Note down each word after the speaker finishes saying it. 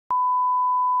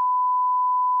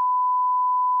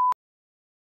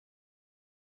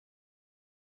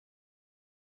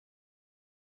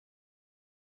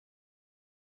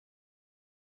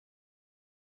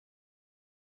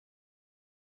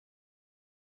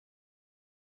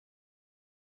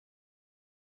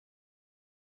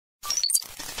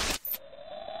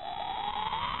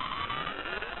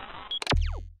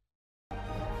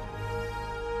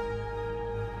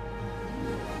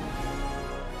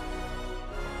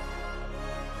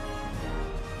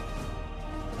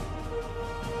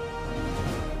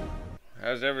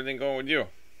How's everything going with you?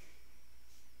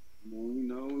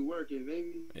 We working,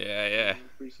 baby. Yeah, yeah,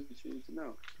 Appreciate you to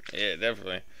know. yeah,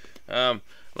 definitely. Um,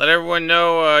 Let everyone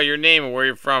know your name and where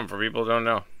you're from for people who don't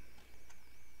know.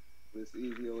 It's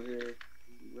easy over here.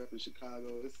 Repping Chicago.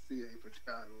 It's CA for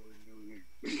Chicago.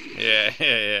 Yeah,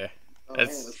 yeah, yeah. Oh, I had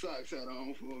a That's socks hat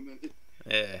on for a minute.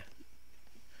 yeah,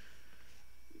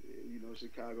 Yeah,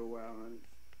 Chicago Wild Honey.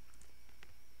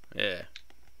 yeah.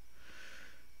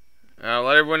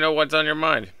 Let everyone know what's on your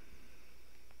mind.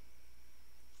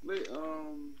 Slick,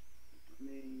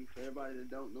 for everybody that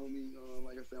don't know me,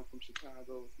 like I said, I'm from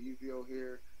Chicago. It's easy over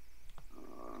here.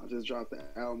 I just dropped an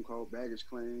album called Baggage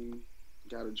Claim.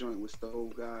 Got a joint with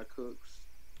Stove God Cooks.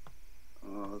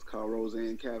 It's called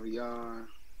Roseanne Caviar.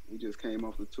 We just came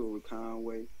off the tour with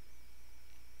Conway.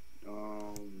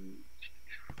 Um,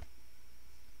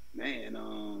 and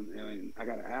I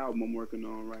got an album I'm working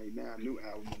on right now, a new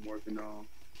album I'm working on.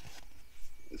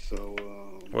 So,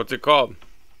 What's it called?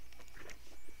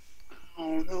 I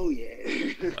don't know yet.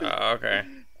 Okay.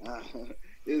 uh,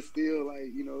 it's still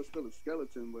it's still a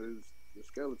skeleton, but the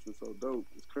skeleton's so dope.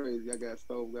 It's crazy. I got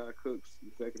Stove Guy Cooks,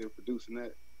 executive producing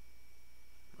that.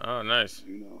 Oh, nice.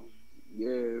 Yeah,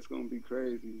 it's gonna be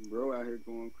crazy. Bro out here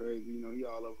going crazy. He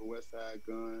all over West Side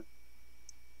Gun.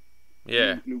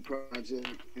 Yeah. New project,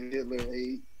 Hitler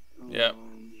 8. Yep.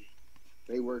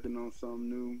 They working on something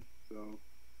new. So,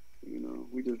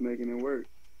 we just making it work.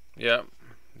 Yep.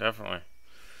 Definitely.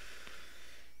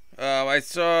 I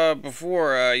saw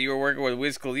before you were working with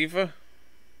Wiz Khalifa.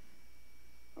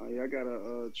 Oh yeah, I got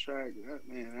a track.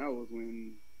 That was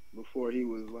before he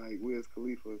was like Wiz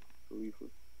Khalifa.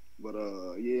 But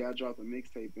yeah, I dropped a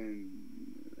mixtape in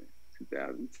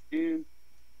 2010,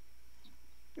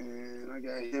 and I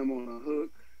got him on a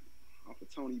hook off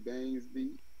of Tony Baines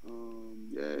beat.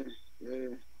 Yeah.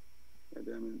 God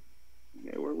damn it.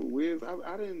 Yeah, work with Wiz. I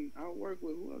work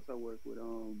with who else I work with?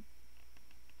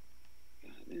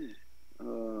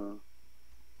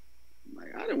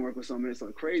 I didn't work with some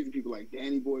crazy people like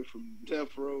Danny Boy from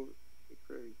Death Row.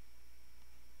 Crazy.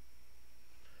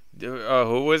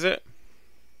 Who was it?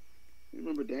 You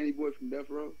remember Danny Boy from Death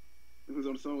Row? Who was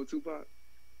on the song with Tupac?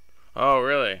 Oh,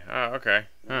 really? Oh, okay.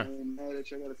 Huh. I ain't mad at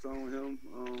you. I got a song with him.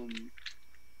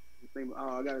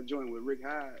 I got a joint with Rick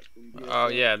Hyde from DSL. Oh,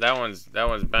 yeah, that one's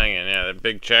banging. Yeah, the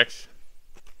big checks.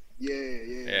 Yeah.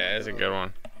 Yeah, that's a good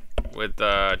one. With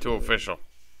Two Official.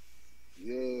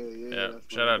 Yeah.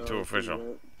 Shout out to Official.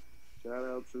 Too, shout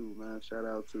out to, man. Shout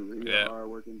out to. He's Yeah. a hard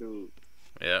working dude.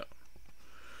 Yeah.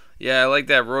 Yeah, I like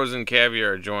that Rose and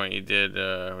Caviar joint you did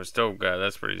with Stove Guy.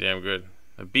 That's pretty damn good.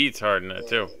 The beat's hard in that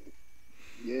too.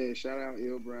 Yeah, shout out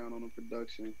Il Brown on the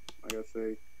production. Like I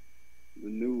say, the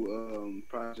new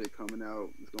project coming out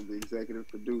is gonna be executive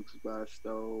produced by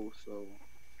Stove, so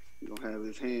he's gonna have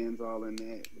his hands all in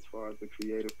that as far as the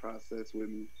creative process with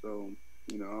me. So,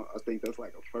 I think that's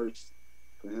like a first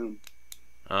for him.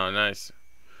 Oh, nice.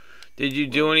 Did you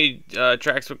do any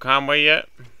tracks with Conway yet?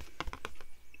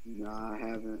 Nah, I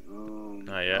haven't.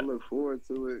 Not yet. I look forward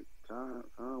to it.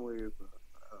 Conway is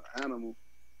an animal.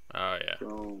 Oh, yeah.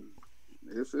 So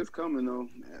it's coming though.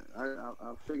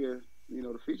 I figure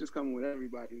the feature's coming with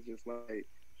everybody. It's just like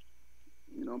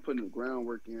I'm putting the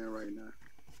groundwork in right now.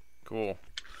 Cool.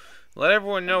 Let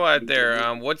everyone know out there.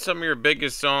 What's some of your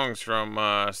biggest songs from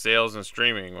sales and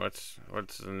streaming? What's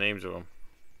the names of them?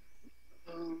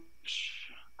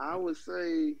 I would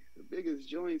say the biggest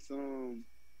joint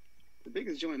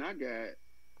I got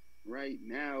right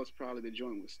now is probably the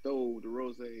joint with Stove, the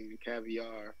Rose and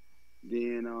Caviar.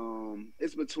 Then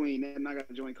it's between that and I got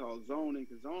a joint called Zoning,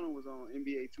 because Zoning was on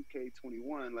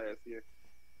NBA2K21 last year.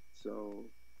 So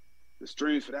the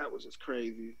streams for that was just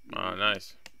crazy. Oh,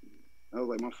 nice. That was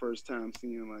like my first time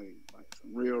seeing like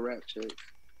some real rap checks.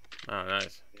 Oh,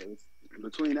 nice. Yeah,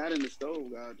 between that and the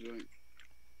Stove God joint.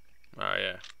 Oh,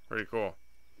 yeah. Pretty cool.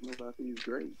 What about these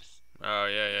grapes? Oh,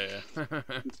 yeah.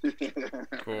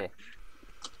 Cool.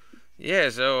 Yeah,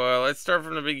 so let's start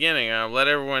from the beginning. Let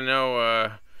everyone know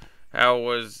what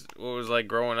it was like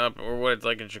growing up, or what it's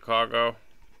like in Chicago.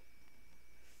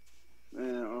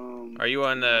 Man, are you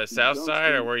on the south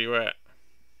side, or where you at?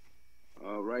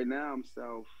 Right now I'm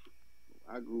south.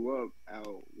 I grew up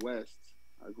out west.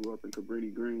 I grew up in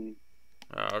Cabrini Green.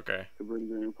 Oh, okay. Cabrini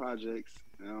Green Projects.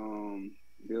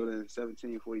 Building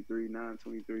 1743,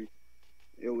 923.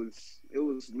 It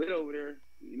was lit over there.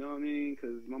 You know what I mean?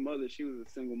 Because my mother, she was a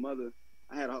single mother.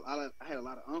 I had a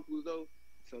lot of uncles though,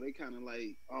 so they kind of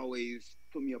like always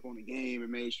put me up on the game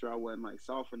and made sure I wasn't like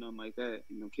soft or nothing like that.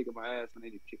 Kicking my ass when they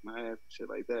did kick my ass and shit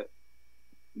like that.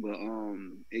 But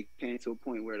it came to a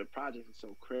point where the project was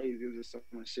so crazy. It was just so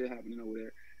much shit happening over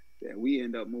there that we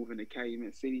ended up moving to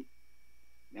Calumet City.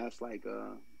 That's like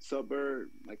a suburb,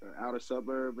 like an outer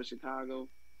suburb of Chicago.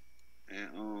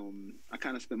 And I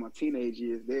kind of spent my teenage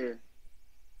years there. Mhm.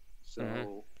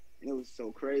 So it was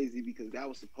so crazy because that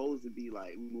was supposed to be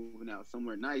like moving out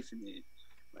somewhere nice, and then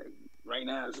like right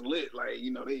now it's lit. Like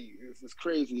it's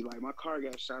crazy. Like my car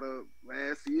got shot up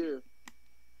last year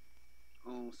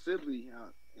on Sibley,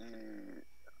 and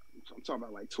I'm talking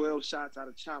about like 12 shots out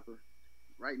of chopper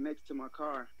right next to my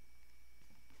car.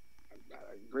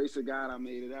 Grace of God, I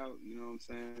made it out. You know what I'm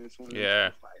saying? It's one of them Yeah.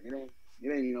 stuff like it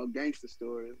ain't gangster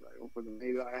story. It's like I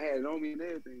made it. I had it on me and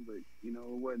everything, but it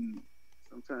wasn't.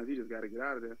 Sometimes you just got to get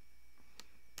out of there.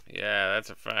 Yeah, that's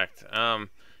a fact.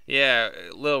 Yeah,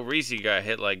 little Reese got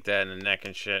hit like that in the neck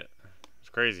and shit. It's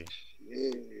crazy.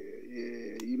 Yeah,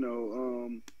 yeah.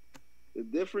 The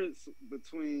difference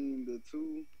between the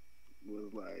two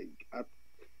was like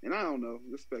and I don't know,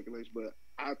 this speculation, but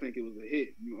I think it was a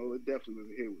hit. It definitely was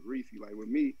a hit with Reese. Like with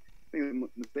me, I think it was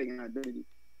mistaken identity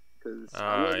because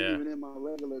I wasn't Yeah. even in my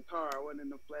regular car. I wasn't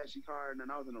in a flashy car, and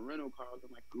then I was in a rental car. I was in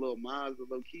like a little Mazda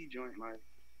low key joint, like.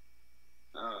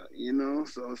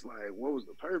 So it's like, what was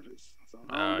the purpose? So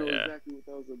I don't know Yeah. exactly what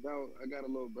that was about. I got a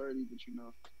little birdie, but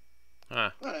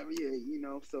Huh. whatever.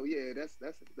 Yeah, So yeah,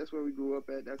 that's where we grew up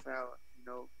at. That's how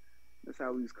that's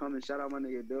how we was coming. Shout out my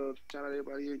nigga Dub. Shout out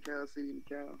everybody here in Cal City and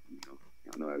Cal.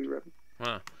 Y'all know how we repping.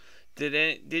 Huh.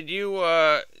 Did you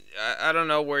I don't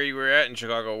know where you were at in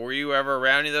Chicago. Were you ever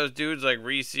around any of those dudes like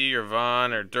Reese or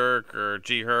Vaughn or Dirk or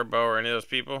G Herbo or any of those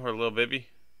people or Lil Bibby?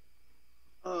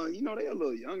 They a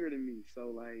little younger than me, so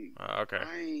like Okay.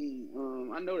 I ain't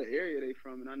I know the area they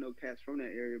from and I know cats from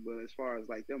that area, but as far as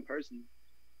like them personally,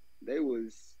 they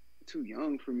was too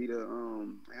young for me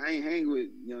to I ain't hang with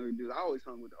younger dudes. I always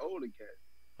hung with the older cats.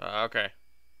 Okay.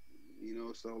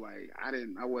 So like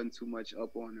I wasn't too much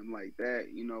up on them like that,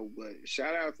 but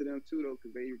shout out to them too though,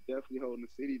 because they definitely holding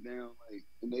the city down like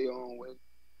in their own way.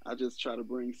 I just try to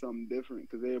bring something different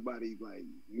because everybody like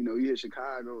you hit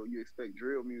Chicago, you expect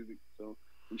drill music, so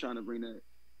I'm trying to bring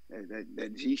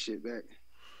that G shit back.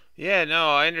 Yeah,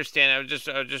 no, I understand. I was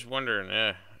just wondering.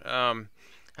 Yeah.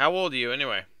 How old are you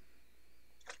anyway?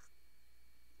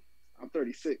 I'm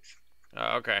 36.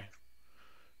 Okay.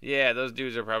 Yeah, those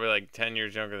dudes are probably like 10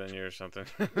 years younger than you or something.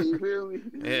 You feel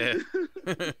Yeah.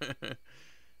 me?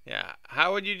 Yeah.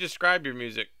 How would you describe your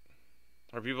music?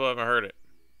 Or people haven't heard it?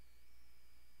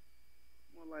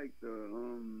 More like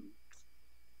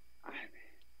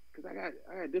cause I got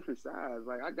different sides.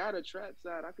 Like I got a trap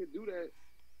side. I could do that.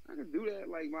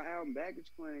 Like my album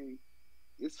Baggage Claim,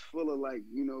 it's full of like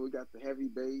we got the heavy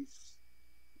bass,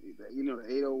 the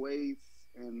 808s,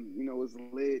 and it's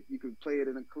lit. You could play it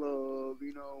in a club,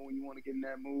 when you want to get in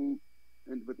that mood.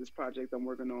 And but this project I'm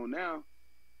working on now,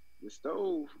 the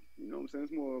stove, what I'm saying,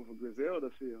 it's more of a Griselda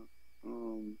feel.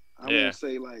 I Yeah. won't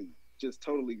say like just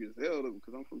totally Griselda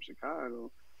because I'm from Chicago,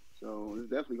 so it's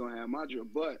definitely gonna have my drill.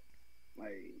 But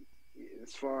like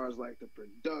as far as like the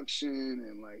production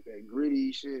and like that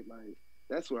gritty shit, like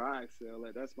that's where I excel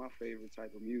at. That's my favorite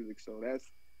type of music. So that's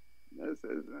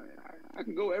I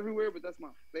can go everywhere, but that's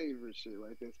my favorite shit.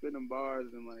 Like that spinning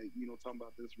bars and like talking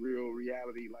about this real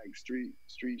reality, like street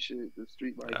shit, the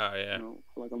street life. Oh, yeah. Feel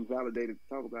like I'm validated to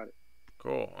talk about it.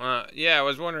 Cool. Yeah, I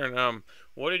was wondering,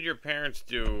 what did your parents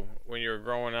do when you were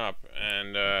growing up,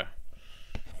 and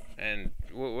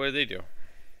what did they do?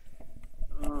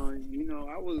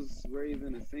 I was raised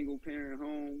in a single parent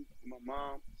home with my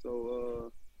mom,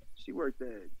 so she worked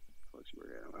at what she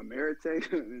worked at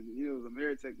Ameritech. It was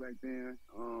Ameritech back then.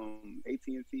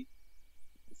 AT&T.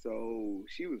 So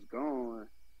she was gone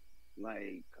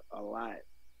like a lot.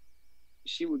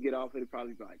 She would get off at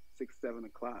probably like 6, 7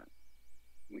 o'clock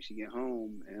when she get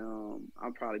home, and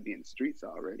I'll probably be in the streets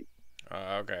already.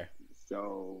 Okay.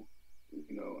 So,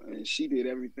 and she did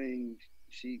everything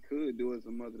she could do as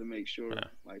a mother to make sure,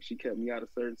 like, she kept me out of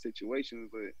certain situations.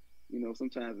 But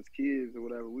sometimes as kids or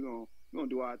whatever, we're gonna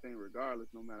do our thing regardless,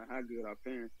 no matter how good our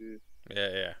parents is. Yeah,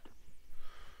 yeah.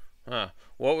 Huh.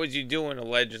 What was you doing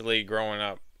allegedly growing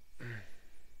up?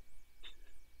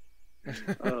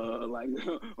 Like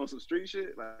on some street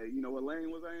shit. Like, what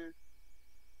lane was I in?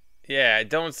 Yeah,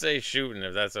 don't say shooting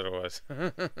if that's what it was.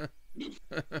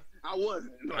 I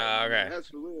wasn't. Like, okay. That's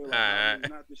for real. Like, I was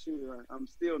not the shooter. I'm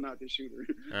still not the shooter.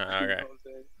 Okay. You know what I'm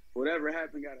saying? Whatever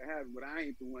happened, gotta happen. But I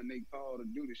ain't the one they called to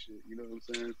do the shit. You know what I'm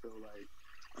saying? So like,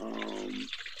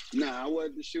 nah, I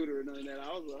wasn't the shooter or none of that.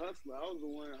 I was a hustler. I was the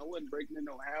one. I wasn't breaking in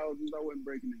no houses. I wasn't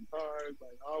breaking in cars.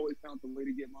 Like, I always found the way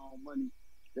to get my own money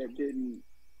that didn't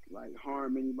like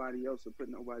harm anybody else or put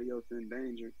nobody else in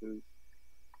danger. Cause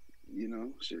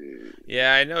shit.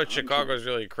 Yeah, I know Chicago's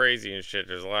really crazy and shit.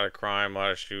 There's a lot of crime, a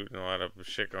lot of shooting, a lot of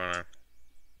shit going on.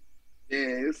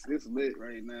 Yeah, it's lit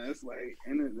right now. It's like,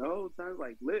 and the whole time it's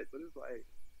like lit, but it's like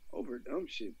over dumb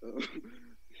shit though.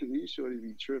 These shorties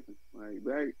be tripping. Like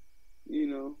back, you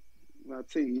know, about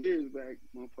 10 years back,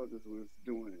 motherfuckers was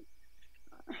doing it.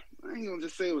 I ain't gonna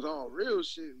just say it was all real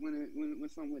shit when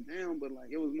something went down, but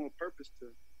like it was more purpose to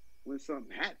when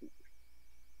something happened.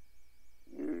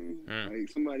 Like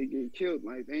somebody get killed,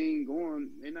 like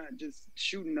they're not just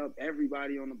shooting up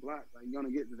everybody on the block. Like you're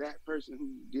gonna get that person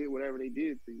who did whatever they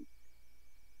did to you.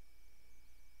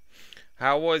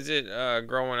 How was it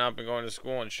growing up and going to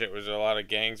school and shit? Was there a lot of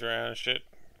gangs around and shit?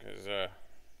 Because yeah,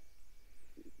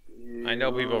 I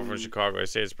know people from Chicago. They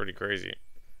say it's pretty crazy.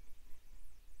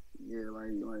 Yeah,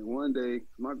 like one day,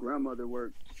 my grandmother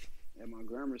worked at my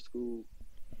grammar school,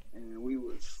 and we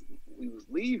was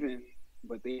leaving,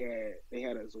 but they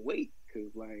had us wait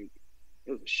because like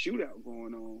it was a shootout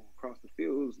going on across the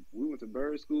field. We went to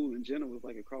Bird School, and Jenna was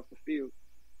like across the field,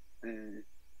 and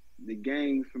the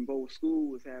gangs from both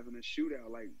schools was having a shootout,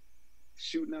 like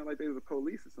shooting out like they was the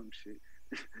police or some shit.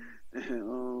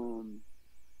 And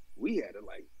we had to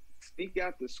like sneak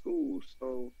out the school,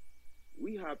 so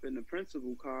we hop in the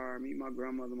principal car, me, my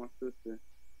grandmother, my sister,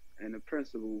 and the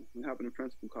principal. We hop in the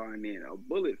principal car, and then a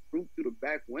bullet flew through the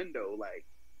back window. Like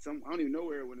I don't even know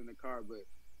where it went in the car, but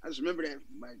I just remember that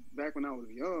like back when I was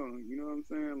young. You know what I'm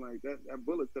saying? Like that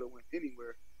bullet could have went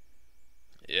anywhere.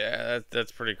 Yeah,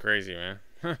 that's pretty crazy, man.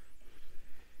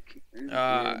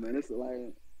 Yeah, man, it's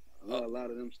like a lot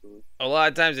of them stories. A lot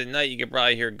of times at night you can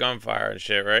probably hear gunfire and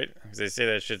shit, right? Because they say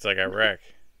that shit's like Iraq.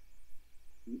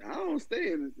 I don't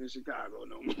stay in Chicago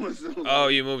no more. So oh,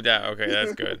 you moved out. Okay,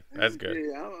 that's good. That's good.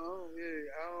 Yeah, I don't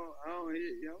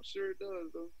hear. Yeah, I'm sure it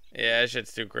does though. Yeah, that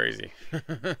shit's too crazy.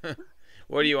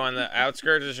 What are you on the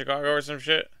outskirts of Chicago or some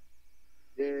shit?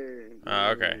 Yeah. Oh,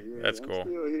 okay, yeah. that's I'm cool.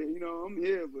 Still here. You know, I'm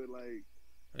here, but like,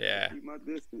 yeah, keep my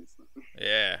distance.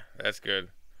 Yeah, that's good.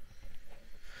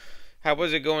 How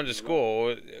was it going to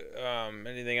school?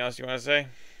 Anything else you want to say?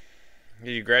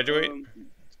 Did you graduate? I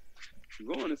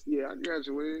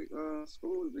graduated.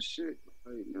 School is the shit.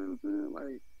 Like, you know what I'm saying?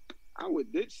 Like, I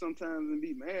would ditch sometimes and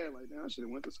be mad. Like, damn, I should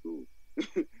have went to school. You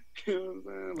know what I'm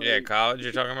saying? Like, yeah, college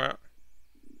you're talking about?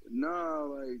 Nah,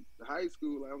 like high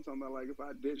school. Like I'm talking about, like if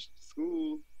I ditched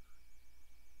school,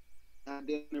 I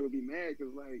then would be mad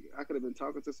because like I could have been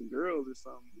talking to some girls or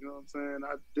something. You know what I'm saying?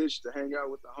 I ditched to hang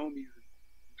out with the homies and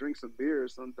drink some beer or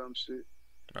some dumb shit.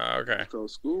 Oh, okay. So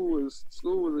school was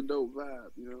a dope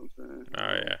vibe. You know what I'm saying?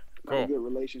 Oh yeah, cool. Good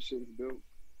relationships built,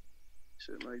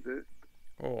 shit like that.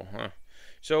 Cool, huh?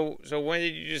 So when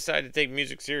did you decide to take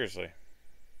music seriously?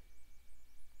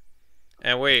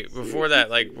 And wait, before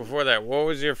that, what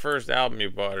was your first album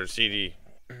you bought or CD?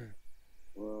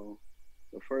 Well,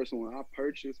 the first one I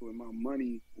purchased with my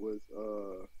money was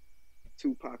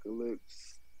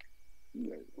Tupacalypse.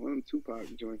 Yeah, one of them Tupac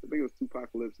joints. I think it was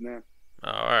Tupacalypse now. Oh,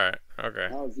 alright. Okay.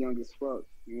 I was young as fuck,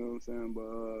 you know what I'm saying?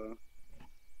 But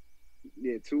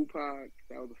yeah, Tupac,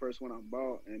 that was the first one I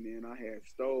bought, and then I had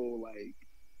stole like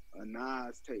a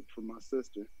Nas tape from my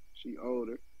sister. She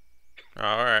older.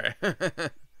 Alright.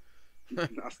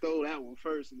 I stole that one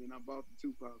first, and then I bought the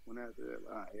Tupac one after that.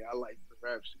 Yeah, I like the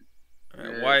rap shit.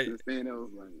 Yeah, why? Since then, it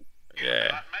was like,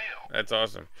 yeah, that's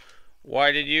awesome.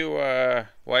 Why did you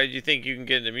think you can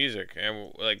get into music,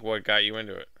 and like what got you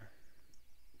into it?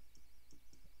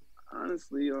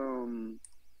 Honestly,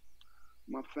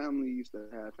 my family used to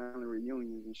have family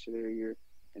reunions and shit every year,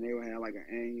 and they would have like an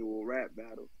annual rap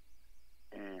battle.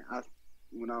 And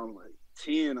when I was like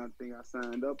 10, I think I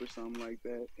signed up or something like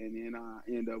that, and then I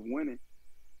ended up winning.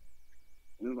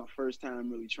 And it was my first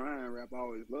time really trying rap. I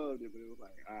always loved it, but it was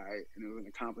like, all right, and it was in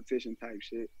a competition type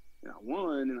shit. And I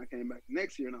won, and I came back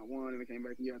next year and I won, and I came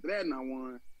back the year after that and I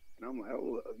won. And I'm like,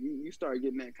 oh, you start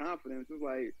getting that confidence. It's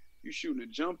like you shooting a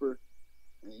jumper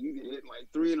and you get hit like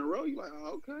 3 in a row. You're like,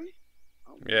 oh, okay.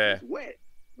 It's wet.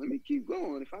 Let me keep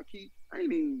going. I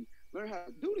ain't even learned how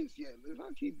to do this yet. If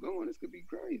I keep going, this could be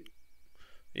crazy.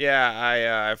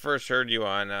 Yeah, I first heard you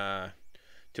on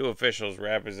Two Official's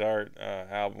Rap is Art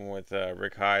album with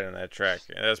Rick Hyde on that track.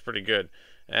 Yeah, that's pretty good.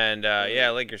 And yeah, I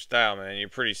like your style, man. You're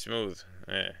pretty smooth.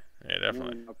 Yeah,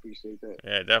 definitely. I appreciate that.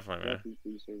 Yeah, definitely, man. Definitely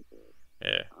appreciate that.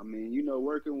 Yeah. I mean, you know,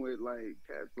 working with like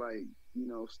cats like, you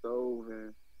know, Stove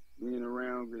and being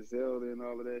around Griselda and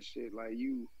all of that shit, like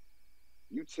you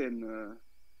tend to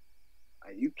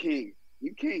like you can't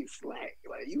slack.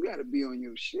 Like you gotta be on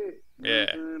your shit. You know what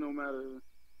I'm saying? No matter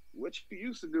what you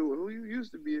used to do or who you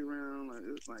used to be around, like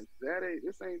it's like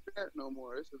this ain't that no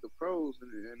more. This is the pros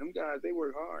and them guys, they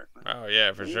work hard. Like, oh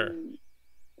yeah, for sure.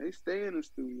 They stay in the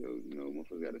studio, you know,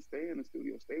 motherfuckers gotta stay in the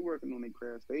studio, stay working on their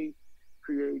craft, stay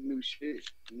create new shit.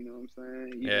 You know what I'm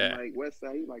saying? Even Yeah. like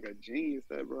Westside, he's like a genius,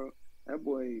 that bro. That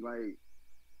boy, like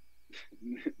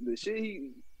the shit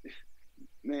he,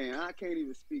 man, I can't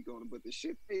even speak on it, but the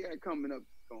shit they got coming up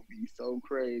is gonna be so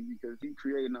crazy because he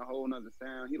creating a whole nother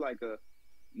sound. He like a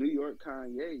New York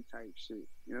Kanye type shit.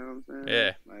 You know what I'm saying?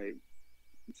 Yeah. Like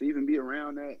to even be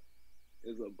around that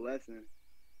is a blessing.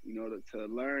 You know, to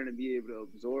learn and be able to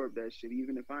absorb that shit,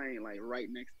 even if I ain't like right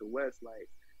next to West, like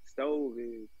Stove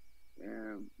is.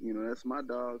 And you know, that's my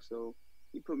dog. So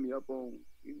he put me up on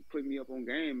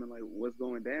game and like what's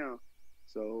going down.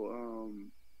 So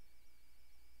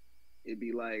it'd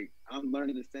be like I'm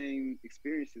learning the same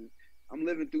experiences. I'm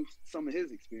living through some of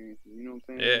his experiences. You know what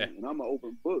I'm saying? Yeah. And I'm an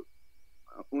open book.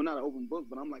 Well, not an open book,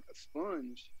 but I'm like a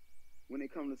sponge when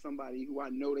it comes to somebody who I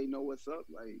know they know what's up.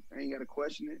 Like I ain't got to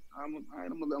question it.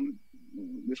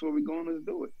 This is where we going. Let's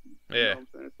do it. Yeah. You know what I'm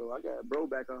saying? So I got bro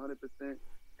back 100%.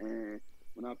 And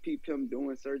when I peep him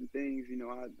doing certain things, you know,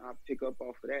 I pick up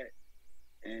off of that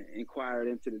and inquire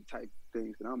into the type of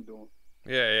things that I'm doing.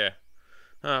 Yeah.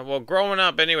 Well, growing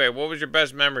up, anyway, what was your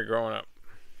best memory growing up?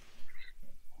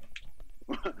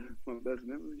 My best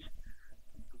memory?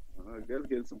 I guess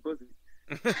getting some pussy.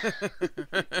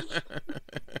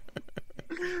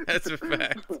 That's a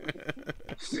fact. Oh,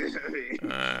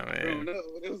 man.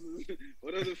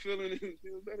 What other feeling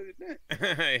feels better than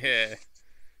that? Yeah.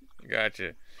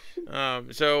 Gotcha.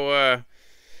 So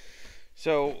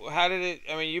how did it?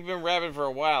 I mean, you've been rapping for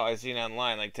a while. I've seen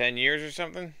online, like 10 years or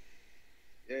something.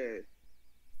 Yeah.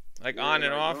 Like on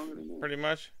and off, pretty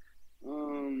much.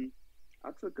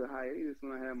 I took a hiatus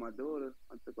when I had my daughter.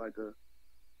 I took like a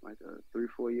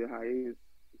 3-4 year hiatus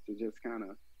to just kind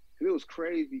of. It was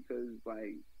crazy because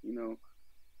like you know,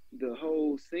 the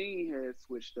whole scene had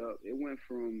switched up. It went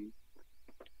from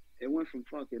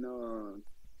fucking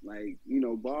like you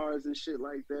know bars and shit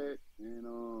like that, and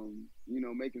you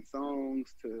know making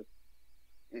songs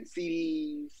and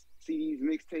CDs,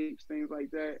 mixtapes, things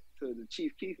like that, to the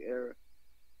Chief Keef era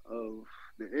of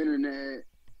the internet,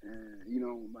 and you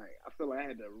know like I feel like I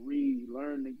had to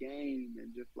relearn the game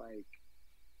and just like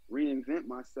reinvent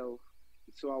myself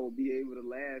so I will be able to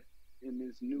laugh in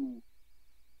this new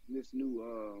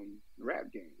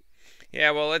rap game.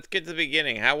 Yeah, well, let's get to the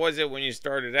beginning. How was it when you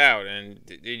started out? And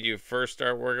did you first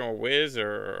start working with Wiz,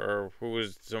 or who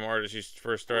was some artists you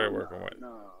first started working with?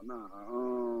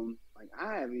 No. Like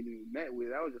I haven't even met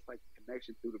Wiz. I was just like a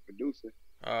connection through the producer.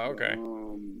 Oh, okay.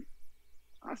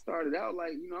 But, I started out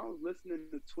like you know I was listening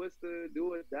to Twister,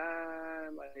 Do or Die,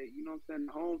 like you know what I'm saying.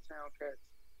 The Hometown Cats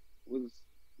was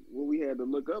what we had to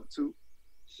look up to.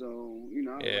 So you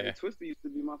know, like Twister used to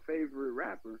be my favorite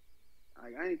rapper.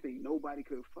 Like I didn't think nobody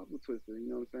could fuck with Twister, you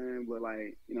know what I'm saying? But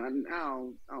like, you know, I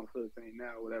don't feel the same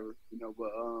now, or whatever, you know.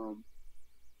 But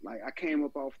like I came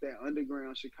up off that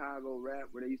underground Chicago rap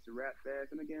where they used to rap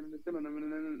fast and again,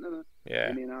 yeah.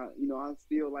 And then I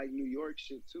still like New York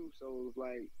shit too. So it was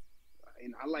like,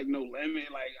 and I like No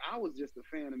Limit. Like I was just a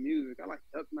fan of music. I like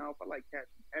Duckmouth. I like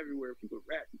Cats everywhere. People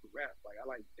rap. Like I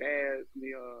like Daz.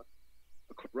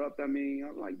 Corrupt. I mean,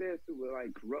 I like that too. But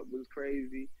like Corrupt was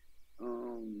crazy.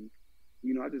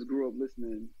 You know, I just grew up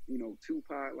listening, you know,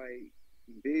 Tupac, like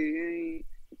Big.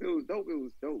 If it was dope, it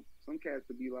was dope. Some cats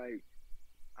would be like,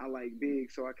 I like Big,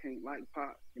 so I can't like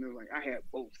Pac. You know, like I had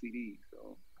both CDs,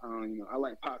 so you know, I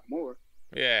like Pac more.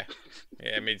 Yeah,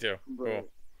 me too. But cool.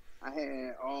 I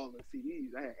had all the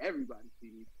CDs. I had everybody's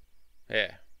CDs.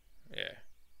 Yeah.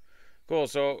 Cool.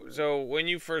 So when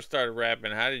you first started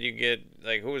rapping, how did you get?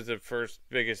 Like, who was the first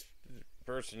biggest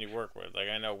person you work with? Like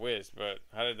I know Wiz, but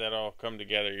how did that all come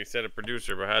together? You said a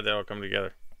producer, but how did that all come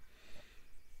together?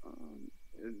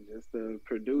 It's just the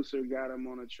producer got him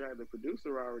on a track. The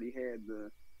producer already had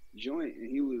the joint, and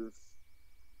he was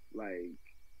like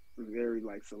very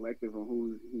like selective on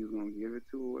who he was gonna give it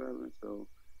to or whatever. So,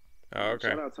 okay.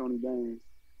 Shout out Tony Baines.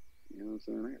 You know what I'm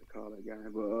saying? I got to call that guy,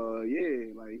 but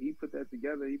yeah, like he put that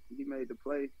together. He made the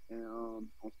play, and on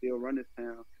Still Run This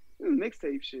Town. It was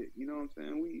mixtape shit. You know what I'm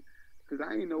saying? Because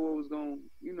I didn't know what was going.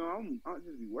 You know, I'll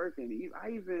just be working. I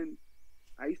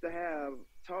used to have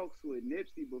talks with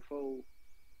Nipsey before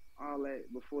all that.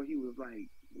 Before he was like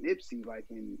Nipsey, like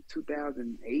in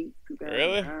 2008, 2009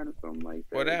 really? or something like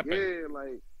that. What happened? Yeah,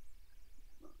 like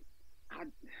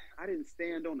I didn't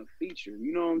stand on the feature.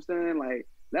 You know what I'm saying? Like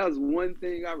that was one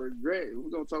thing I regret. We're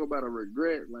gonna talk about a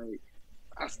regret. Like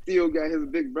I still got his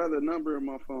big brother number in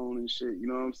my phone and shit. You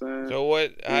know what I'm saying? So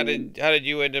how did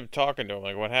you end up talking to him?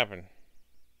 Like what happened?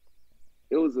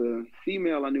 It was a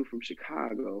female I knew from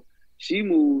Chicago. She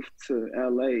moved to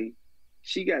LA.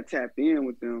 She got tapped in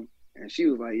with them, and she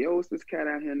was like, "Yo, what's this cat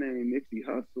out here named Nipsey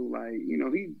Hussle? Like, you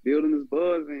know, he building his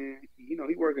buzz, and you know,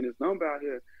 he working working his number out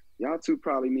here. Y'all two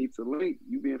probably need to link.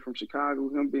 You being from Chicago,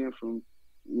 him being from,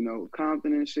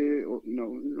 Compton and shit, or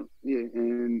yeah.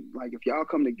 And like if y'all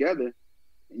come together,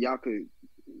 y'all could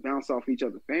bounce off each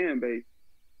other's fan base.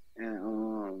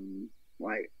 And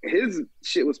like his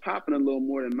shit was popping a little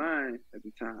more than mine at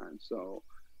the time. So,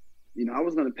 I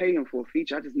was gonna pay him for a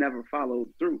feature. I just never followed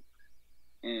through.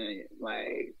 And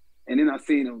then I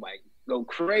seen him like go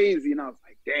crazy, and I was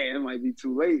like, damn, it might be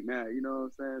too late now. You know what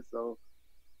I'm saying? So,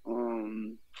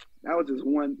 that was just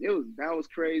one. That was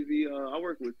crazy.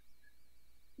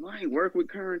 I ain't work with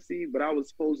Currency, but I was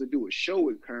supposed to do a show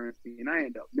with Currency, and I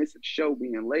ended up missing the show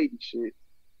being late and shit.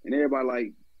 And everybody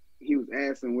like, he was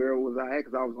asking where was I at,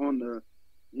 because I was on the,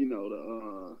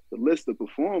 the list of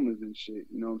performers and shit.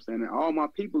 You know what I'm saying? And all my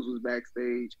peoples was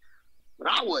backstage, but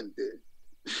I wasn't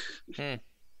there.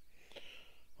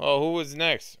 Well, who was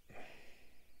next?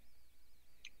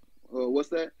 What's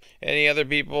that? Any other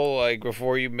people like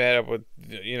before you met up with,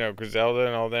 Griselda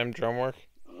and all them, DrumWork?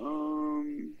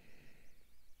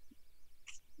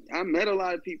 I met a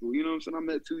lot of people, you know what I'm saying? I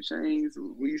met 2 Chainz.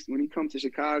 When he comes to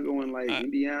Chicago and like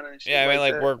Indiana and shit. Yeah, I mean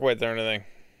like work with or anything.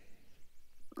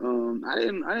 I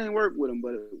didn't work with him,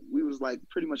 but we was like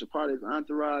pretty much a part of his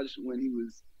entourage when he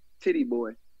was Titty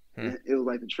Boy. It was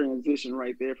like the transition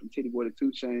right there from Titty Boy to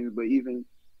 2 Chainz. But even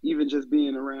just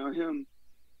being around him,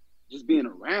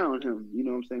 you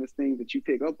know what I'm saying? It's things that you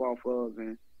pick up off of,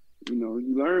 and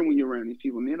you learn when you're around these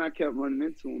people. And then I kept running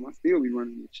into him. I still be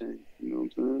running into Chainz. You know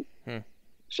what I'm saying?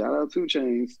 Shout out to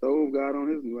Chainz. Stove got on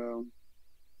his new album.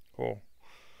 Cool.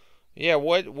 Yeah,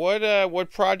 what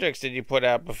projects did you put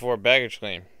out before Baggage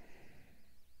Claim?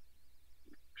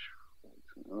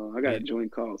 I got a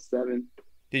joint called 7.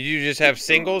 Did you just have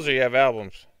singles, or you have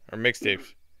albums or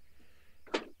mixtapes?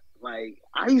 Like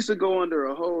I used to go under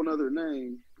a whole nother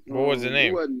name. What was the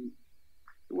name? It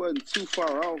wasn't too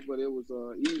far off, but it was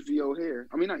Easy O'Hare.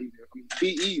 I mean, not Easy. Be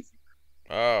Easy.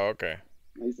 Oh, okay.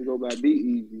 I used to go by Be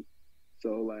Easy.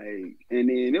 So like, and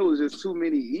then it was just too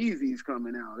many Easies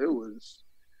coming out. It was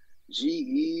G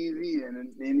Easy and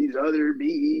these other Be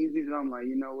Easies. And I'm like,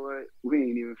 you know what? We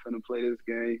ain't even finna play this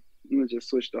game. I'm gonna just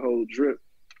switch the whole drip.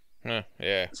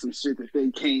 Yeah. Some shit that they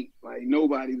can't, like,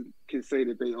 nobody can say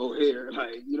that they O'Hare.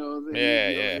 Like, you know what I'm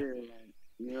saying? Yeah. O'Hare, like,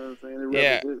 you know what I'm saying? They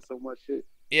represent so much shit.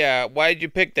 Yeah. Why did you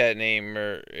pick that name,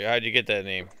 or how'd you get that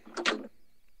name?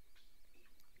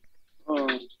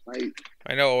 Like,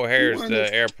 I know O'Hare's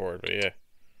the airport, but yeah.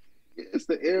 It's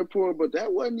the airport, but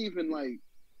that wasn't even like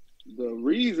the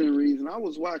reason. I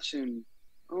was watching,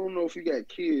 I don't know if you got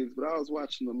kids, but I was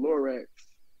watching the Lorax.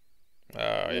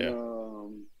 Oh,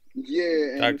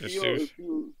 yeah. And Dr. Seuss.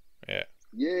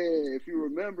 If you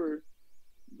remember,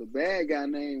 the bad guy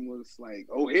name was like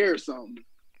O'Hare something.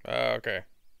 Oh, okay.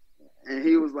 And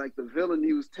he was like the villain.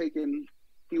 He was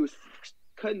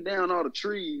cutting down all the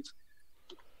trees,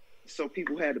 so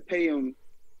people had to pay him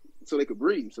so they could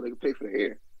breathe, so they could pay for the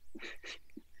air.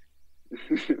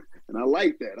 And I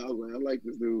like that. I was like, I like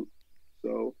this dude.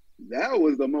 So that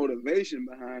was the motivation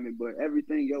behind it, but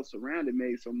everything else around it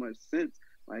made so much sense.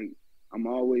 Like, I'm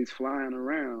always flying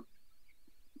around,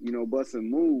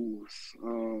 busting moves.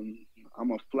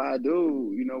 I'm a fly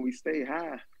dude, we stay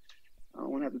high. I don't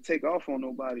want to have to take off on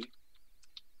nobody.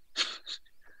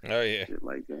 Oh yeah. Shit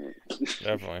like that.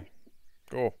 Definitely.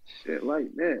 Cool. Shit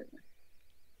like that.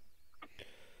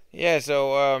 Yeah,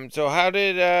 so how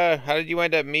did you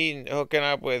end up hooking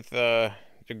up with the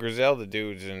Griselda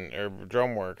dudes or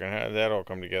DrumWork, and how did that all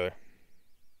come together?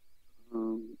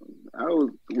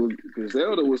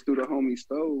 Griselda was through the homie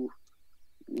Stove.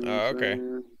 Okay.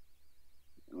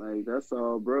 Like, that's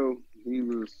all, bro. He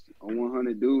was a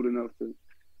 100 dude enough to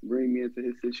bring me into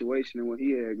his situation and what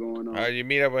he had going on. How did you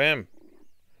meet up with him?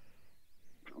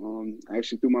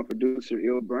 Actually through my producer,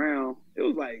 Il Brown. It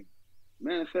was like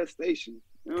manifestation.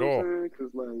 You know what I'm saying?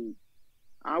 Because, like,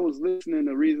 I was listening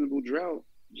to Reasonable Drought,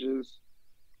 just,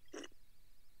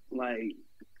 like,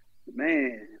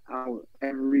 man,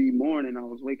 every morning I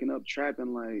was waking up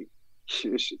trapping, like,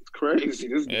 shit's crazy.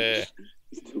 This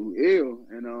is too ill.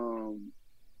 And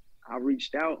I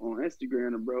reached out on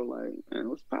Instagram and bro, like, man,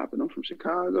 what's popping? I'm from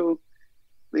Chicago.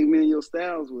 I think me and your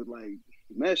styles would, like,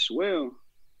 mesh well.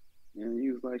 And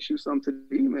he was like, shoot something to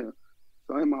the email.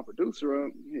 So I hit my producer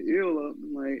up, hit Ill up,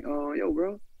 I'm like, yo,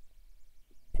 bro,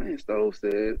 man, Stove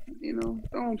said,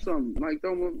 throw him something,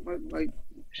 like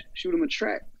shoot him a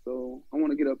track. So I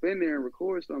want to get up in there and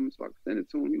record something so I can send it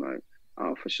to him. He's like,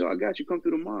 oh, for sure, I got you. Come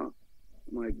through tomorrow.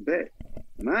 I'm like, bet.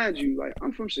 Mind you, like,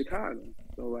 I'm from Chicago,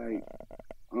 so like,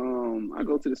 I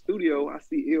go to the studio, I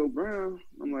see Il Brown.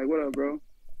 I'm like, what up, bro?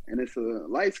 And it's a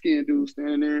light skinned dude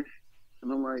standing there,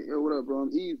 and I'm like, yo, what up, bro?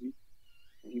 I'm Easy.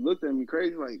 And he looked at me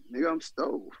crazy, like, nigga, I'm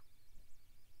stove.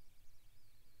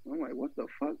 I'm like, what the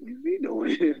fuck is he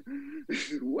doing?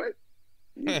 What?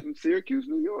 He's from Syracuse,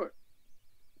 New York.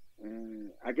 And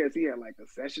I guess he had like a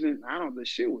session. I don't know, the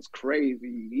shit was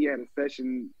crazy. He had a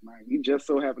session, like, he just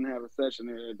so happened to have a session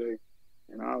every day.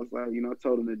 And I was like, you know, I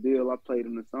told him the deal. I played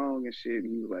him the song and shit.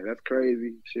 And he was like, that's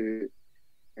crazy, shit.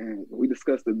 And we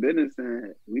discussed the business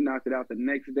and we knocked it out the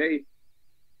next day.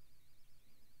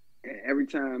 And every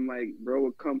time, like, bro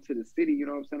would come to the city, you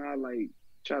know what I'm saying? I, like,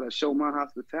 try to show my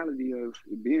hospitality of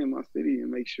being in my city and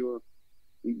make sure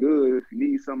you good. If you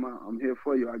need something, I'm here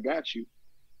for you. I got you.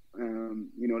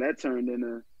 You know, that turned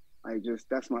into, like, just,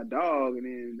 that's my dog. And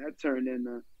then that turned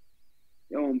into,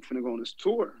 yo, I'm finna go on this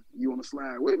tour. You want to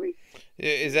slide with me?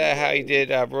 Is that how you did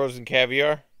Rose and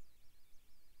Caviar?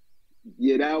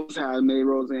 Yeah, that was how I made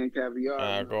Rose and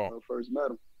Caviar Cool. when I first met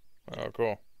him. Oh,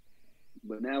 cool.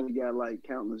 But now we got, like,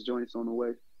 countless joints on the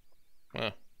way.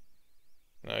 Huh.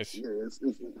 Nice. Yeah, it's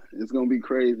going to be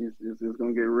crazy. It's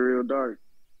going to get real dark.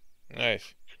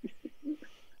 Nice.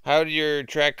 How did your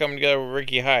track come together with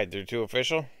Ricky Hyde? They're too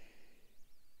official?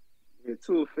 Yeah,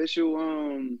 Too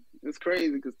Official, it's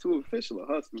crazy because Too Official a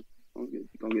hustler.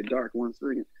 Gonna get dark one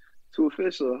second. Too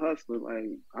Official a hustler. Like,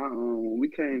 when we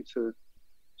came to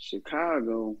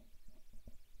Chicago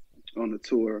on the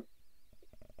tour,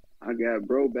 I got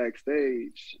bro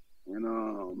backstage, and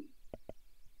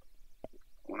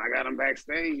when I got him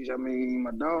backstage, I mean,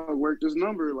 my dog worked his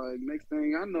number. Like, next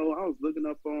thing I know, I was looking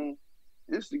up on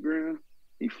Instagram,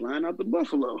 he flying out to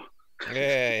Buffalo.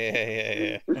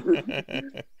 Yeah.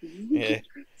 Yeah.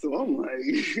 So I'm like,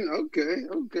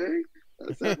 okay.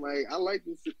 I said, like, I like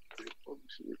this. Oh,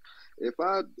 shit. If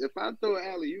I throw an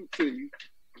alley-oop to you,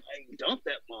 like, dump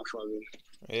that motherfucker.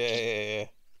 Yeah.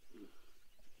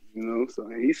 You know, so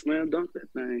he slam dunked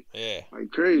that thing. Yeah.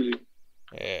 Like crazy.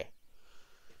 Yeah.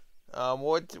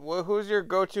 Who's your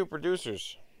go-to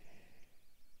producers?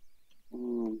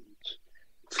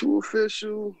 Too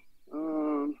Official,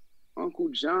 Uncle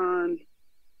John.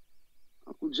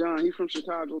 Uncle John, he from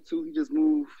Chicago too. He just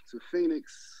moved to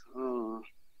Phoenix.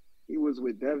 He was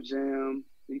with Def Jam.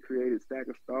 He created Stack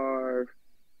of Star.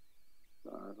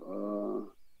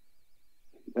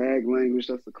 Bag Language,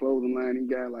 that's the clothing line. He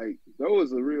got, like,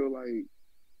 those are real, like,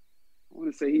 I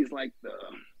want to say he's like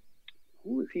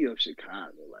who is he of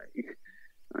Chicago? Like,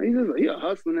 he a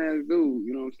hustling ass dude,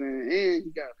 you know what I'm saying? And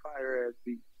he got fire ass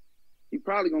beats. He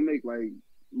probably gonna make, like,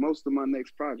 most of my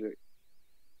next project.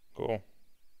 Cool.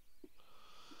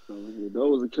 So yeah,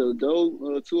 those are killers.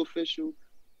 Those Too Official,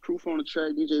 Proof on the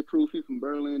track, DJ Proof. He from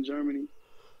Berlin, Germany.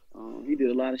 He did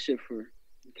a lot of shit for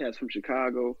cats from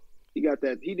Chicago. He got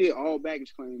that. He did all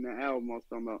Baggage Claim, that album I was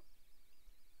talking about.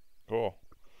 Cool.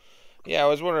 Yeah, I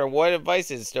was wondering, what advice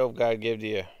did Stove God give to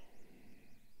you?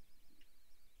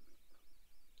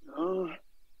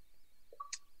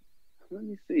 Let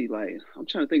me see. Like, I'm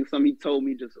trying to think of something he told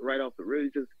me just right off the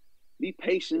rip. Just be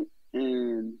patient,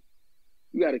 and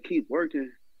you got to keep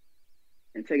working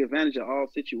and take advantage of all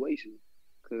situations.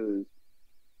 Because,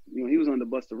 you know, he was on the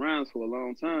Busta Rhymes for a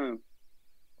long time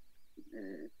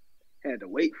and had to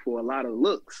wait for a lot of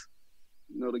looks,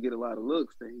 you know, to get a lot of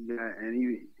looks that he got. And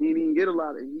he didn't even get a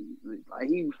lot of,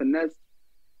 he finessed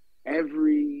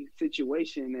every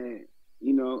situation that,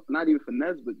 you know, not even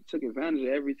finesse, but took advantage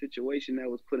of every situation that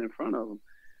was put in front of him.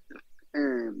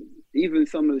 And even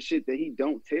some of the shit that he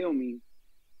don't tell me,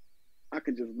 I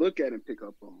can just look at and pick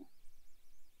up on.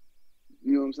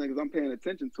 You know what I'm saying? Because I'm paying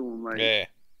attention to him. Like, yeah.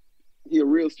 He a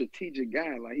real strategic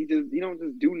guy. Like, he don't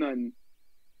just do nothing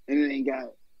and it ain't got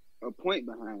a point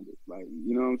behind it. Like,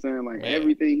 you know what I'm saying? Like,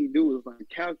 everything he do is, like,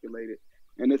 calculated,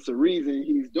 and it's a reason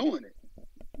he's doing it.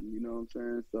 You know what I'm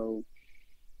saying? So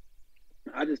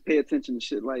I just pay attention to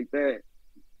shit like that,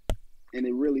 and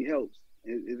it really helps.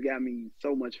 It's got me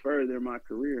so much further in my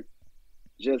career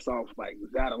just off, like,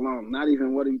 that alone. Not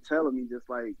even what he's telling me, just,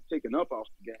 like, picking up off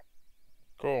the guy.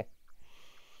 Cool.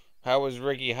 How was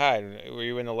Ricky Hyde? Were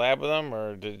you in the lab with him,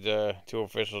 or did Too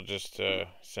Official just get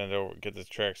the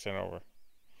track sent over?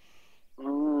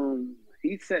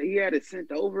 He said he had it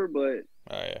sent over, but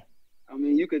I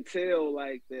mean, you could tell,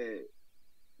 like, that,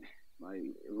 like,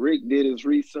 Rick did his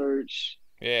research.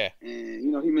 Yeah. And,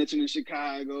 you know, he mentioned in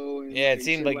Chicago. And, yeah, it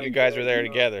seemed like you guys were there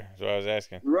together, so I was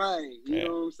asking. Right. You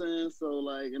know what I'm saying? So,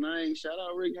 like, and I ain't shout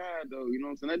out Rick Hyde, though. You know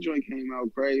what I'm saying? That joint came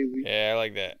out crazy. Yeah, I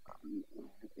like that.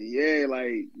 Yeah,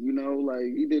 like, you know,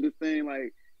 like, he did his thing.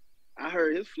 Like, I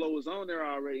heard his flow was on there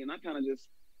already, and I kind of just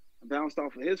bounced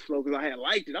off of his flow because I had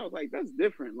liked it. I was like, that's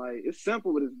different. Like, it's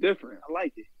simple, but it's different. I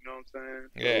like it. You know what I'm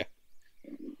saying?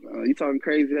 Yeah. You talking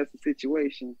crazy, that's the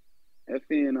situation.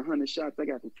 FN 100 shots, I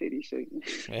got the titty shaking.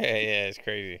 Yeah, it's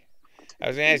crazy. I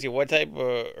was gonna ask you what type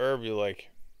of herb you like.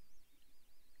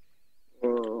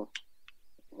 Uh,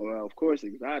 well, of course,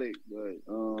 exotic, but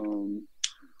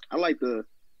I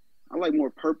like more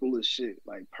purplish shit,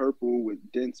 like purple with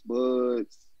dense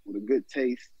buds with a good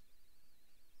taste.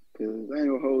 Cause I ain't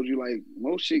gonna hold you, like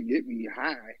most shit get me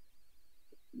high,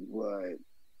 but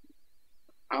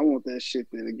I want that shit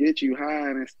to get you high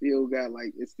and it still got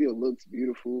like it still looks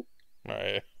beautiful.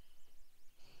 Right.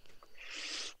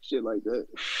 Shit like that.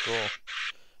 Cool.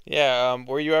 Yeah.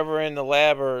 Were you ever in the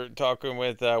lab or talking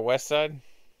with Westside?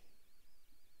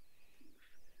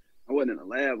 I wasn't in a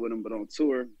lab with him, but on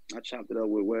tour, I chopped it up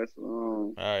with Wes.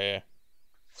 Oh yeah.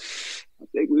 I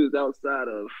think we was outside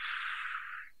of,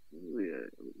 yeah,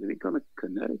 did he come to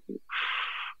Connecticut?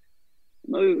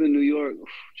 No, he was in New York.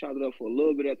 Chopped it up for a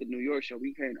little bit at the New York show.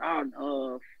 We came out.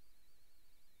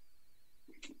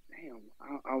 Damn.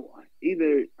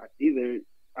 Either.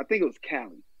 I think it was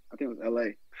Cali. I think it was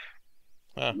L.A.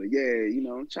 Huh. But yeah,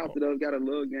 chopped it up. Got a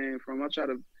little game from.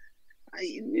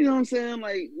 You know what I'm saying?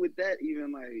 Like with that,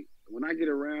 even like when I get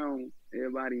around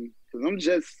everybody, because I'm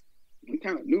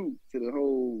kind of new to the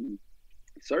whole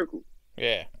circle.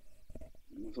 Yeah.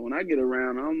 So when I get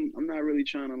around, I'm not really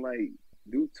trying to like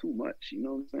do too much. You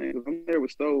know what I'm saying? 'Cause I'm there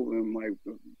with Stove, and like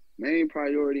the main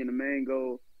priority and the main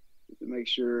goal is to make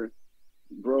sure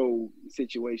bro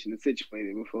situation is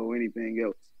situated before anything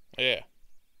else. Yeah.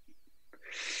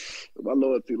 So my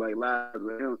loyalty like lies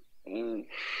with him, and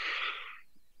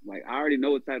like I already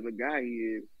know what type of guy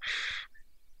he is.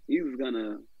 He's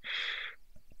gonna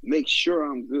make sure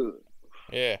I'm good.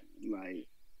 Yeah. Like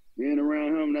being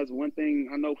around him, that's one thing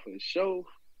I know for sure.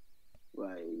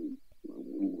 Like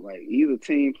he's a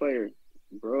team player,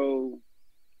 bro.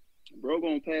 Bro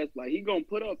gonna pass, like he gonna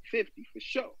put up 50 for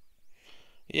sure.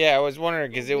 Yeah, I was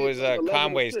wondering because it was like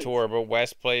Conway's tour, but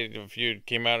Wes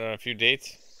came out on a few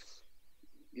dates.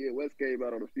 Yeah, Wes came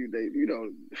out on a few dates. You know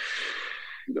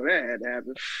that had to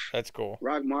happen. That's cool.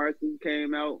 Rock Morrison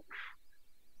came out.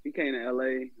 He came to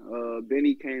LA.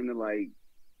 Benny came to like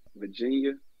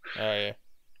Virginia. Oh yeah.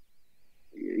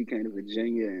 Yeah, he came to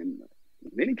Virginia, and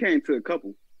then he came to a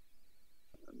couple.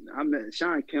 I met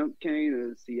Sean Kemp came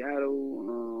to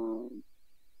Seattle.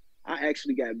 I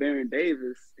actually got Baron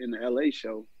Davis in the LA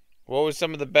show. What was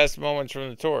some of the best moments from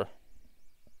the tour?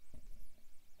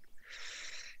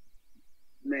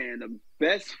 Man, the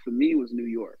best for me was New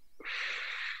York.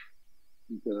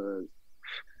 Because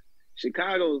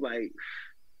Chicago's like,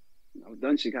 I've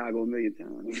done Chicago a million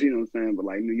times, you know what I'm saying? But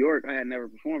like New York, I had never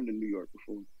performed in New York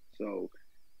before. So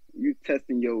you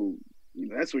testing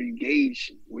that's where you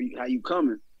gauge how you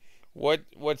coming.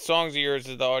 What songs of yours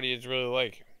did the audience really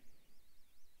like?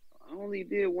 I only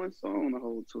did one song the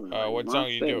whole tour. What song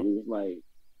you do? Was like,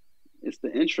 it's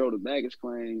the intro to Baggage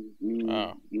Claim.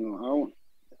 I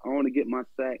want to get my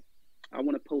sack. I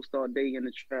want to post all day in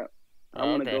the trap. I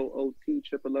want to go OT,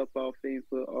 triple up off things,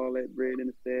 put all that bread in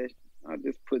the stash. I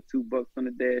just put $2 on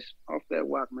the dash. Off that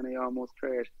Walkman, they almost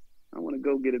crashed. I want to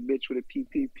go get a bitch with a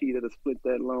PPP that'll split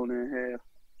that loan in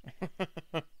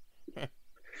half.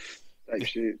 Type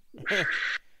shit.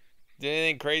 Did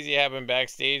anything crazy happen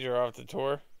backstage or off the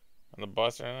tour? On the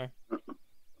bus or anything?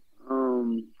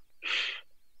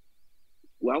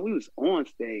 While we was on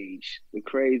stage, the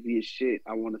craziest shit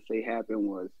I want to say happened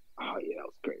was, oh yeah, that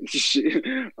was crazy shit.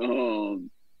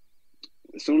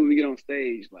 As soon as we get on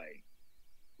stage, like,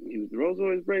 he was the Rolls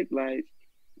Royce brake lights,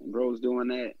 and bro was doing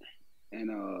that,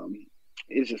 and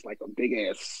it's just like a big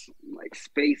ass like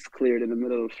space cleared in the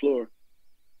middle of the floor,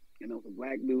 and there was a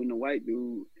black dude and a white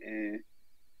dude, and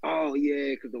oh yeah,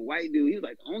 because the white dude, he was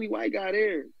like the only white guy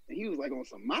there, and he was like on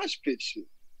some mosh pit shit.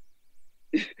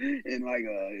 And like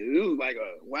it was like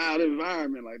a wild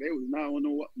environment. Like they was not on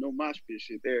no mosh pit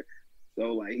shit there.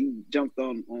 So like he jumped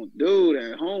on dude,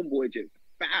 and homeboy just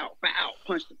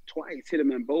punched him twice, hit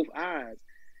him in both eyes.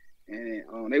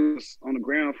 And they was on the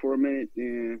ground for a minute,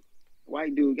 then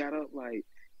white dude got up like,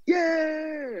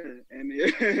 yeah, and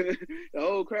the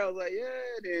whole crowd was like,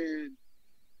 yeah, then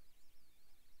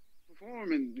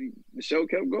performing, the show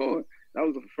kept going. That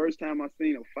was the first time I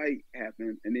seen a fight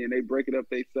happen, and then they break it up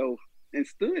themselves and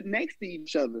stood next to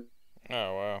each other.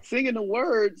 Oh wow! Singing the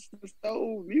words to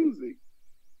Stove music.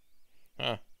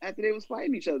 Huh? After they was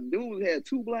fighting each other, dude had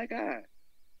 2 black eyes.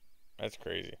 That's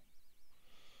crazy.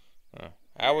 Huh.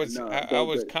 I was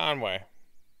Conway.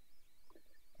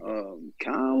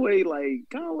 Conway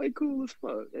cool as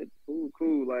fuck. That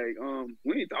cool. Like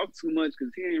we ain't talk too much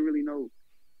because he ain't really know.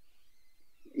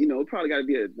 Probably got to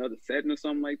be another setting or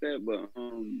something like that. But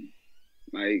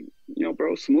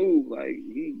bro, smooth. Like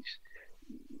he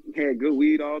had good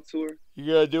weed all tour. You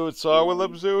gotta do a song with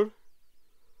him soon?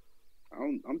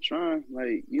 I'm trying.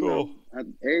 Like, cool.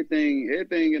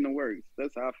 everything in the works.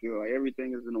 That's how I feel. Like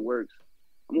everything is in the works.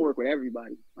 I'm gonna work with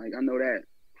everybody. Like I know that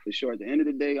for sure. At the end of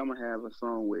the day, I'm gonna have a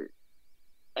song with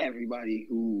everybody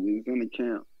who is in the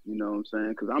camp. You know what I'm saying?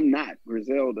 Because I'm not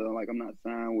Griselda. Like I'm not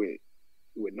signed with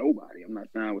nobody. I'm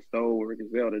not signed with Stowe or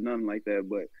Griselda, nothing like that.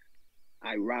 But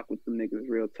I rock with them niggas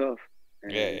real tough.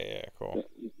 And yeah, cool.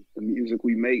 The music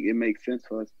we make, it makes sense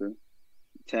for us to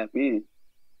tap in.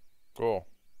 Cool.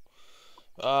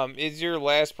 Is your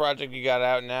last project you got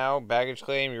out now, Baggage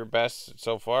Claim, your best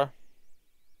so far?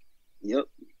 Yep.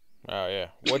 Oh yeah.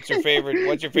 What's your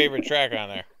favorite track on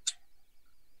there?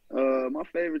 My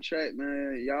favorite track,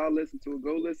 man. Y'all listen to it.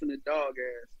 Go listen to Dog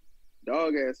Ass.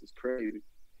 Dog Ass is crazy.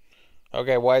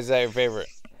 Okay, why is that your favorite?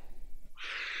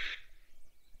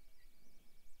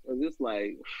 Cause it's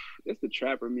like it's the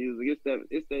trapper music.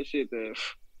 It's that shit that as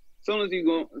soon as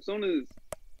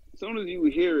you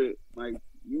hear it, like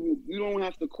you don't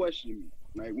have to question me.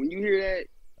 Like when you hear that,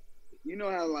 you know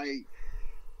how like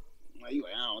you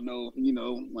like, I don't know,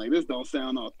 like this don't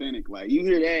sound authentic. Like you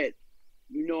hear that,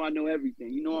 I know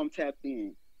everything. I'm tapped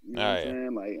in. You know what I'm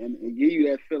saying? Like and give you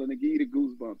that feeling, and give you the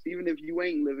goosebumps. Even if you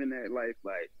ain't living that life,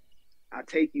 like I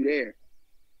take you there.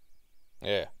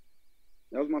 Yeah.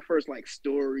 That was my first like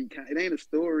story. It ain't a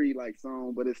story like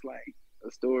song, but it's like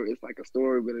a story. It's like a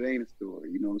story, but it ain't a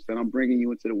story. You know what I'm saying? I'm bringing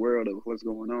you into the world of what's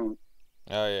going on.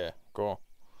 Oh yeah, cool.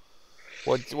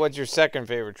 What's your second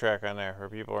favorite track on there, for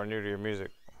people who are new to your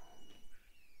music?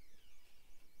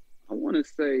 I want to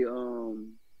say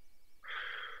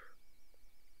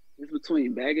it's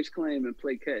between Baggage Claim and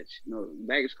Play Catch.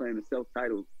 Baggage Claim is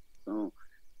self-titled song,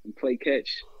 and Play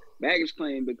Catch. Baggage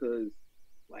Claim because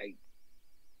like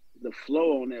the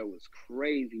flow on there was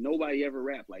crazy. Nobody ever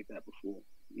rapped like that before.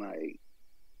 Like,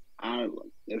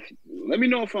 let me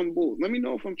know if I'm bull. Let me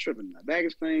know if I'm tripping.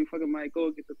 Baggage Claim, fucking Mike,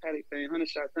 go get the paddock thing, 100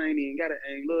 shot thing. He ain't got it,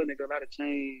 ain't little nigga, a lot of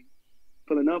chain,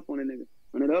 pulling up on a nigga,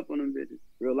 running up on them bitches.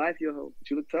 Real life, your hoe. But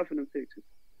you look tough in them pictures.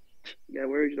 You got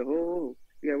words you the whole.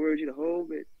 You got words you the whole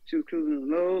bitch. She was cruising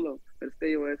low. Better stay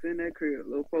your ass in that crib.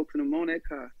 Little folks in them on that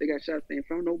car. They got shots staying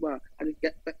from nobody. I just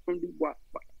got back from Dubai.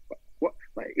 What?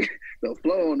 Like the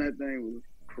flow on that thing was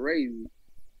crazy.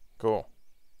 Cool.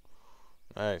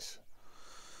 Nice.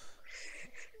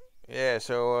 Yeah,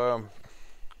 so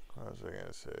what was I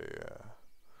gonna say?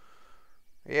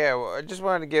 Yeah, well, I just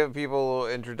wanted to give people a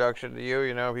little introduction to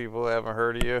you. People who haven't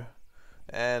heard of you,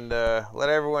 and let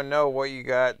everyone know what you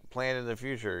got planned in the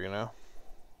future.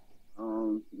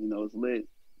 It's lit.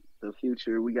 The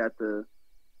future, we got the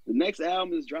next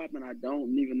album is dropping. I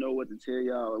don't even know what to tell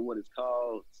y'all or what it's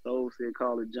called. Stove said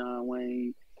call it John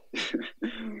Wayne.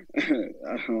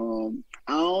 I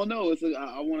don't know.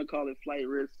 I want to call it Flight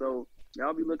Risk. So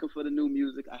y'all be looking for the new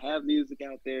music. I have music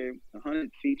out there,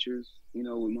 100 features. With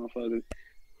motherfuckers.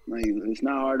 Like it's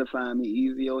not hard to find me.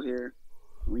 Easy O'Hare.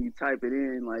 When you type it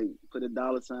in, like put a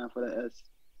 $ for the S,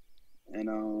 and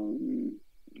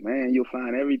man, you'll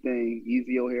find everything.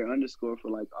 Easy O'Hare _ for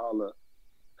like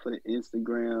for the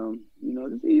Instagram,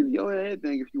 just Easy O'Hare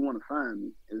anything if you want to find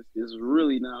me. It's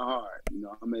really not hard.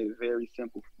 I made it very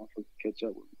simple for motherfuckers to catch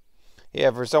up with me.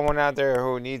 Yeah, for someone out there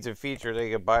who needs a feature,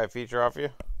 they could buy a feature off you.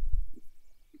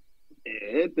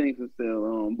 Yeah, everything's for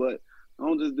sale, but I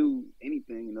don't just do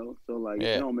anything, So like,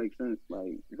 It don't make sense.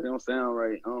 Like, if it don't sound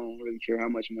right, I don't really care how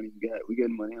much money you got. We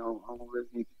getting money. I don't really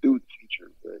need to do the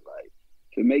feature, but like,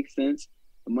 if it makes sense,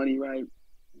 the money right.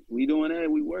 We doing that,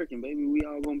 we working, baby. We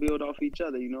all gonna build off each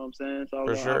other, you know what I'm saying? It's all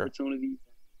about opportunities,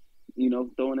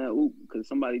 throwing that oop, because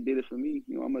somebody did it for me.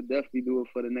 I'm gonna definitely do it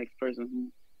for the next person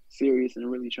who's serious and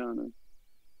really trying to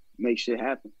make shit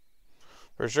happen.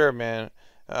 For sure, man.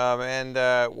 And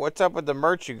what's up with the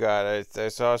merch you got? I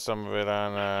saw some of it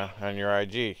on your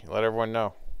IG. Let everyone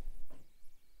know.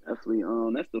 Definitely.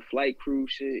 That's the Flight Crew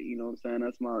shit. You know what I'm saying?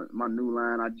 That's my new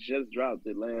line. I just dropped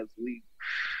it last week.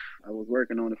 I was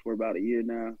working on it for about a year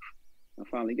now. I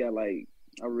finally got I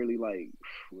really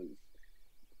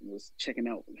was checking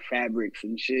out fabrics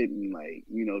and shit and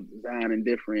designing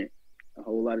a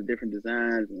whole lot of different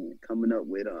designs and coming up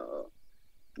with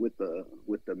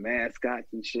the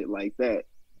mascots and shit like that.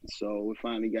 So we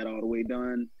finally got all the way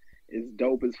done. It's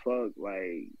dope as fuck.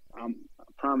 Like I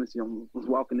promise you, I was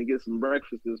walking to get some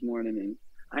breakfast this morning and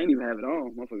I ain't even have it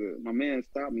on. Motherfucker, my man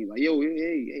stopped me like, yo,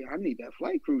 hey, I need that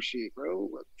Flight Crew shit, bro.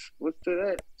 What's to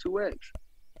that? 2X.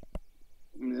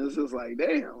 And it's just like,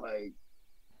 damn, like,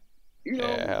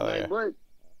 but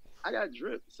I got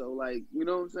drip. So like, you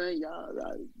know what I'm saying? Y'all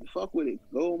fuck with it.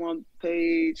 Go on my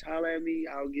page, holler at me.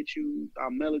 I'll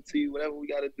mail it to you, whatever we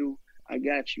gotta do. I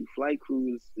got you. Flight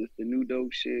Crew is the new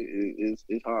dope shit.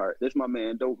 It's hard. This my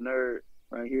man, Dope Nerd,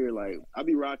 right here. Like, I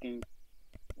be rocking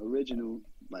original,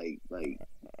 like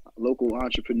local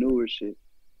entrepreneur shit.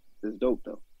 It's dope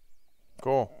though.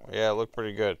 Cool. Yeah, it looked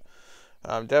pretty good.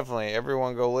 Definitely,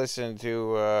 everyone go listen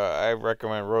to. I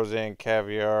recommend Roseanne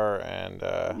Caviar and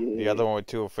the other one with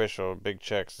Two Official. Big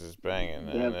Checks is banging,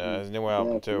 and his new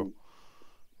album too.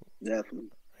 Definitely.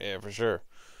 Yeah, for sure.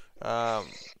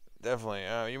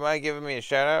 Definitely. You mind giving me a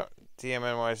shout out?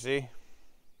 TMNYC.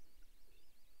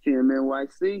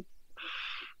 TMNYC.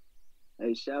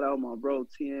 Hey, shout out my bro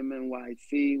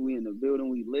TMNYC. We in the building.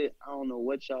 We lit. I don't know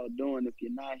what y'all doing. If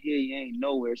you're not here, you ain't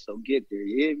nowhere. So get there.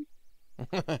 You hear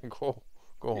me? Cool.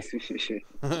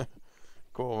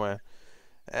 Cool, man.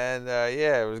 And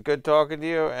yeah, it was good talking to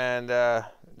you. And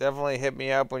definitely hit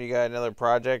me up when you got another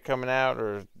project coming out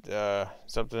or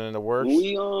something in the works.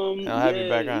 I'll have you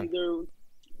back on.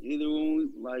 Either when we,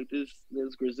 like this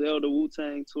GRISELDA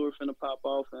WU-TANG tour finna pop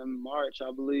off in March,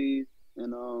 I believe,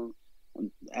 and the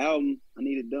album I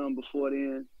need it done before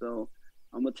then. So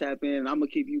I'm gonna tap in. I'm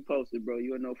gonna keep you posted, bro.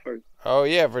 You'll know first. Oh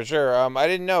yeah, for sure. I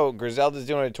didn't know GRISELDA's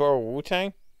doing a tour with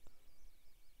WU-TANG.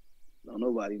 Don't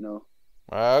nobody know.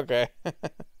 Okay.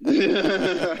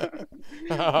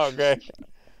 Okay.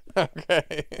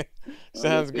 Okay.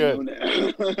 Sounds good.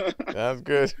 Sounds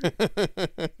good.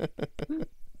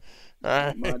 All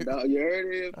right. My dog, you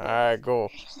heard it? All right,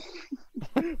 cool.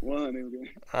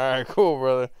 All right, cool,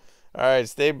 brother. All right,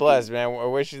 stay blessed, man. I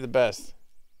wish you the best.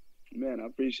 Man, I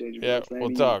appreciate you. Yeah,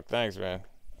 we'll talk. Thanks, man.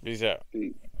 Peace out.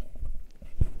 Peace.